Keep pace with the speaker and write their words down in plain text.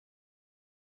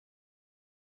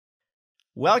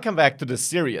Welcome back to this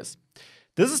series.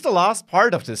 This is the last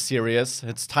part of this series.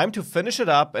 It's time to finish it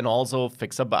up and also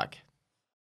fix a bug.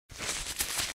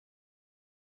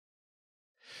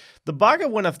 The bug I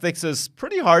want to fix is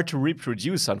pretty hard to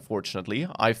reproduce, unfortunately.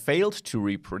 I failed to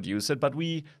reproduce it, but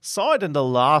we saw it in the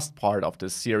last part of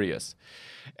this series.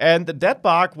 And that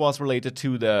bug was related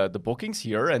to the bookings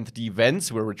here and the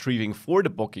events we're retrieving for the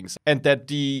bookings. And that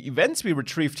the events we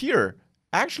retrieved here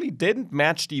actually didn't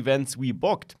match the events we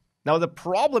booked. Now the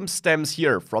problem stems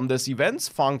here from this events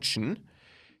function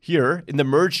here in the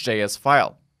merge.js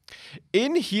file.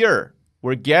 In here,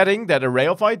 we're getting that array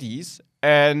of IDs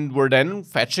and we're then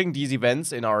fetching these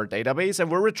events in our database and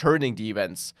we're returning the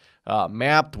events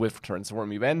mapped with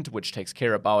transform event, which takes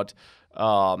care about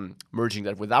merging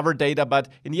that with other data. But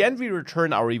in the end, we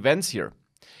return our events here.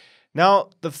 Now,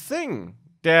 the thing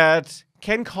that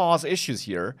can cause issues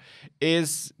here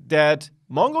is that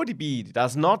MongoDB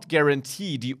does not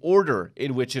guarantee the order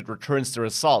in which it returns the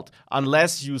result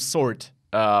unless you sort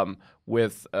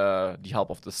with the help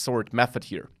of the sort method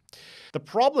here. The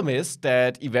problem is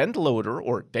that event loader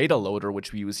or data loader,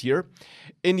 which we use here,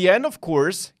 in the end, of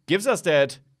course, gives us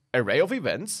that array of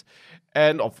events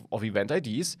and of event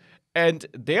IDs. And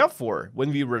therefore,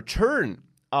 when we return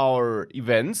our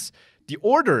events, the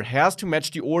order has to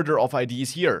match the order of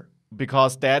IDs here,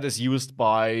 because that is used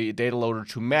by data loader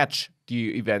to match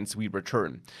the events we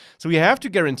return. So we have to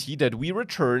guarantee that we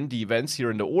return the events here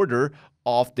in the order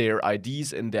of their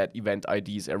IDs in that event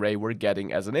IDs array we're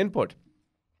getting as an input.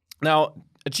 Now,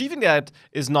 achieving that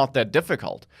is not that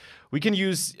difficult. We can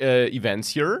use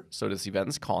events here, so this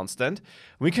events constant.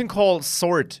 We can call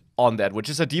sort on that, which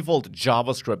is a default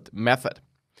JavaScript method.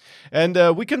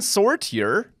 And we can sort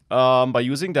here by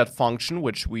using that function,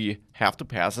 which we have to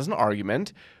pass as an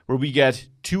argument, where we get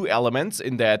two elements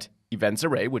in that events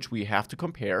array, which we have to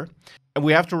compare. And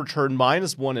we have to return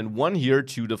 -1 and 1 here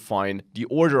to define the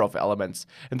order of elements.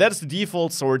 And that is the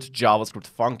default sort JavaScript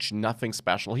function, nothing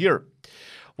special here.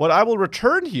 What I will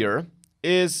return here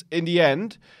is, in the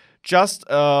end, just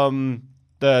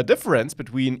the difference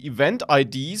between event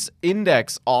IDs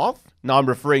index of, now I'm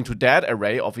referring to that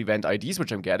array of event IDs,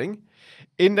 which I'm getting,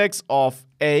 index of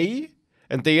A,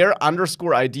 and there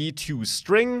underscore ID to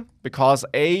string, because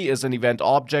A is an event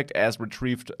object as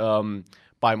retrieved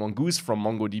by Mongoose from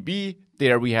MongoDB.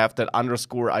 There we have that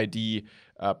underscore ID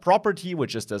property,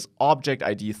 which is this object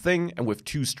ID thing, and with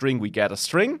toString we get a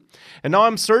string. And now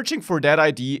I'm searching for that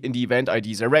ID in the event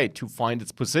IDs array to find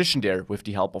its position there with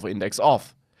the help of index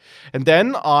of. And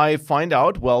then I find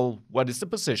out, well, what is the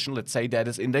position? Let's say that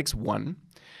is index 1.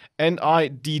 And I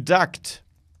deduct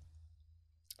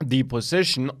the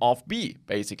position of B,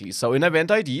 basically. So in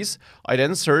event IDs, I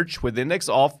then search with index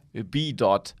of B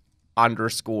dot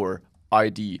underscore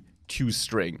ID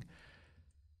toString.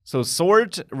 So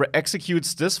sort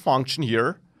executes this function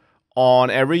here on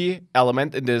every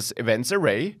element in this events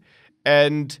array.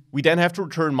 And we then have to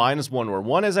return -1 or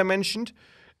 1, as I mentioned,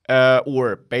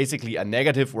 or basically a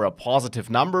negative or a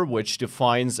positive number, which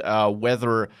defines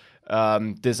whether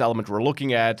this element we're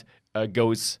looking at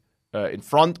goes in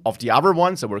front of the other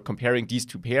one. So we're comparing these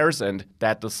two pairs, and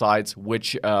that decides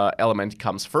which element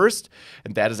comes first.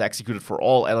 And that is executed for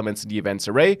all elements in the events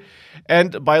array.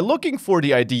 And by looking for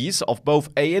the IDs of both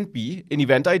A and B in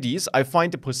event IDs, I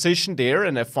find the position there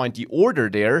and I find the order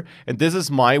there. And this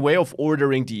is my way of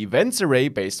ordering the events array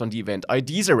based on the event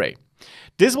IDs array.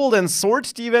 This will then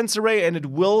sort the events array, and it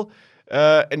will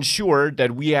ensure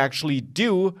that we actually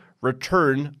do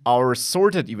return our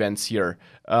sorted events here.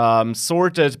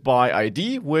 Sorted by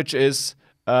ID, which is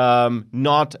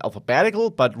not alphabetical,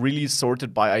 but really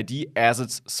sorted by ID as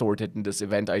it's sorted in this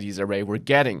event IDs array we're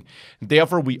getting.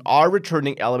 Therefore, we are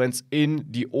returning elements in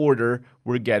the order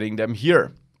we're getting them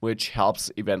here, which helps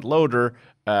event loader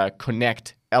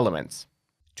connect elements.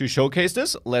 To showcase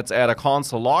this, let's add a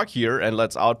console log here and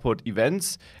let's output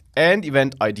events and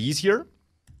event IDs here.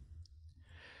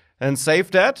 And save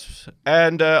that.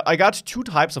 And I got two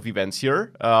types of events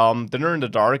here. Dinner in the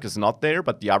dark is not there,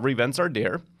 but the other events are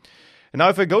there. And now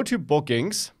if I go to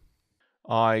bookings,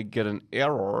 I get an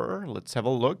error. Let's have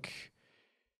a look.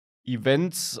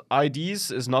 Events IDs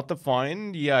is not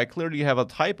defined. Yeah, I clearly have a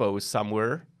typo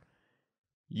somewhere.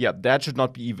 Yeah, that should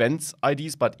not be events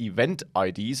IDs, but event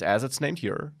IDs as it's named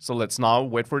here. So let's now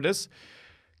wait for this.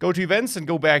 Go to events and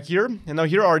go back here. And now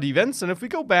here are the events. And if we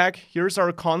go back, here's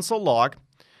our console log.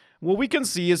 What we can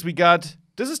see is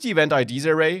this is the event IDs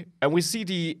array, and we see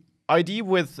the ID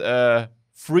with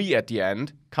 3 at the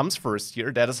end comes first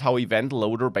here. That is how event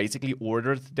loader basically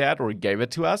ordered that or gave it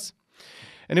to us.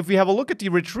 And if we have a look at the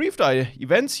retrieved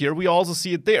events here, we also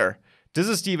see it there. This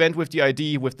is the event with the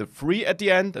ID with the free at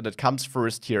the end, and it comes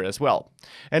first here as well.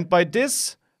 And by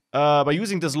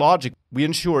using this logic, we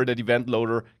ensure that event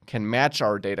loader can match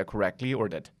our data correctly, or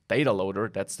that data loader,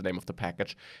 that's the name of the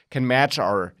package, can match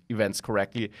our events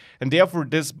correctly, and therefore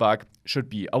this bug should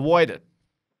be avoided.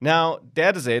 Now,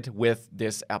 that is it with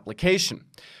this application.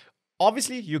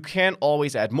 Obviously, you can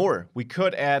always add more. We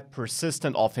could add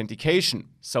persistent authentication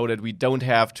so that we don't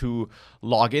have to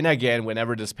log in again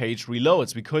whenever this page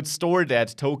reloads. We could store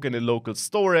that token in local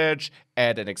storage,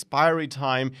 add an expiry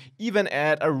time, even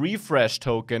add a refresh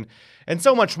token, and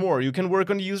so much more. You can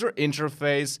work on the user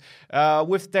interface.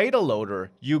 With data loader,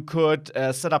 you could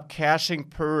set up caching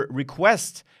per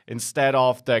request instead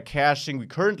of the caching we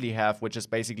currently have, which is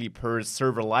basically per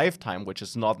server lifetime, which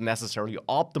is not necessarily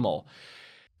optimal.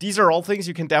 These are all things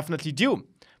you can definitely do.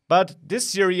 But this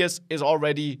series is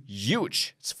already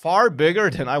huge. It's far bigger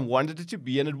than I wanted it to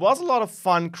be, and it was a lot of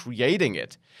fun creating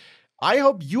it. I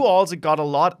hope you also got a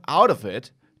lot out of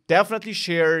it. Definitely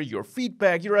share your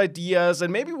feedback, your ideas,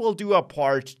 and maybe we'll do a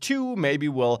part 2. Maybe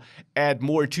we'll add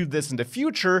more to this in the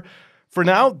future. For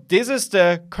now, this is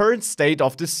the current state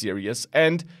of this series,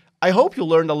 and I hope you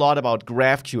learned a lot about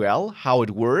GraphQL, how it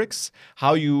works,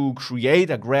 how you create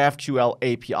a GraphQL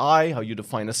API, how you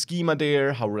define a schema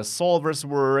there, how resolvers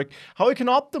work, how you can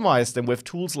optimize them with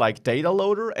tools like data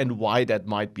loader and why that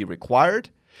might be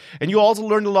required. And you also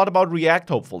learned a lot about React,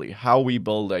 hopefully, how we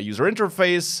build a user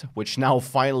interface, which now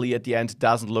finally at the end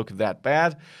doesn't look that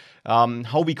bad,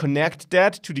 how we connect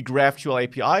that to the GraphQL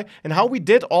API, and how we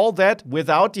did all that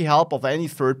without the help of any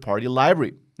third-party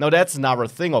library. Now that's another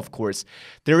thing, of course.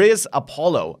 There is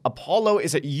Apollo. Apollo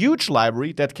is a huge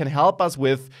library that can help us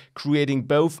with creating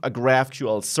both a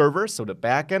GraphQL server, so the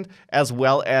backend, as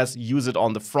well as use it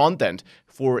on the front end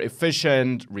for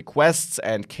efficient requests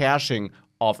and caching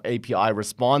of API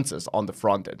responses on the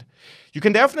front end. You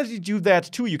can definitely do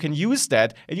that too. You can use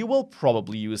that, and you will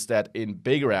probably use that in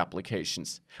bigger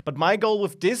applications. But my goal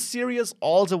with this series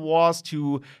also was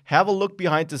to have a look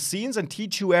behind the scenes and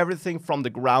teach you everything from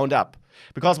the ground up.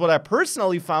 Because what I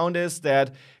personally found is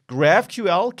that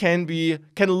GraphQL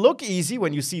can look easy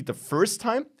when you see it the first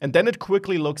time, and then it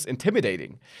quickly looks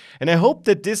intimidating. And I hope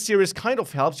that this series kind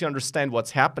of helps you understand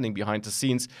what's happening behind the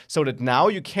scenes, so that now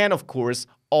you can, of course,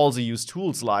 also use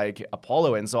tools like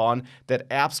Apollo and so on that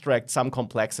abstract some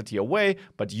complexity away,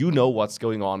 but you know what's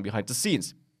going on behind the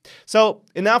scenes. So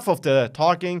enough of the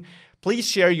talking. Please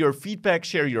share your feedback,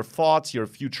 share your thoughts, your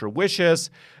future wishes.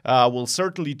 We'll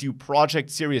certainly do project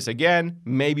series again,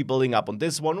 maybe building up on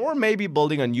this one, or maybe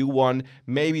building a new one,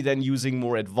 maybe then using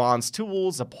more advanced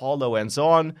tools, Apollo and so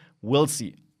on. We'll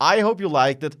see. I hope you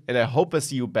liked it, and I hope I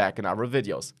see you back in our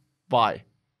videos. Bye.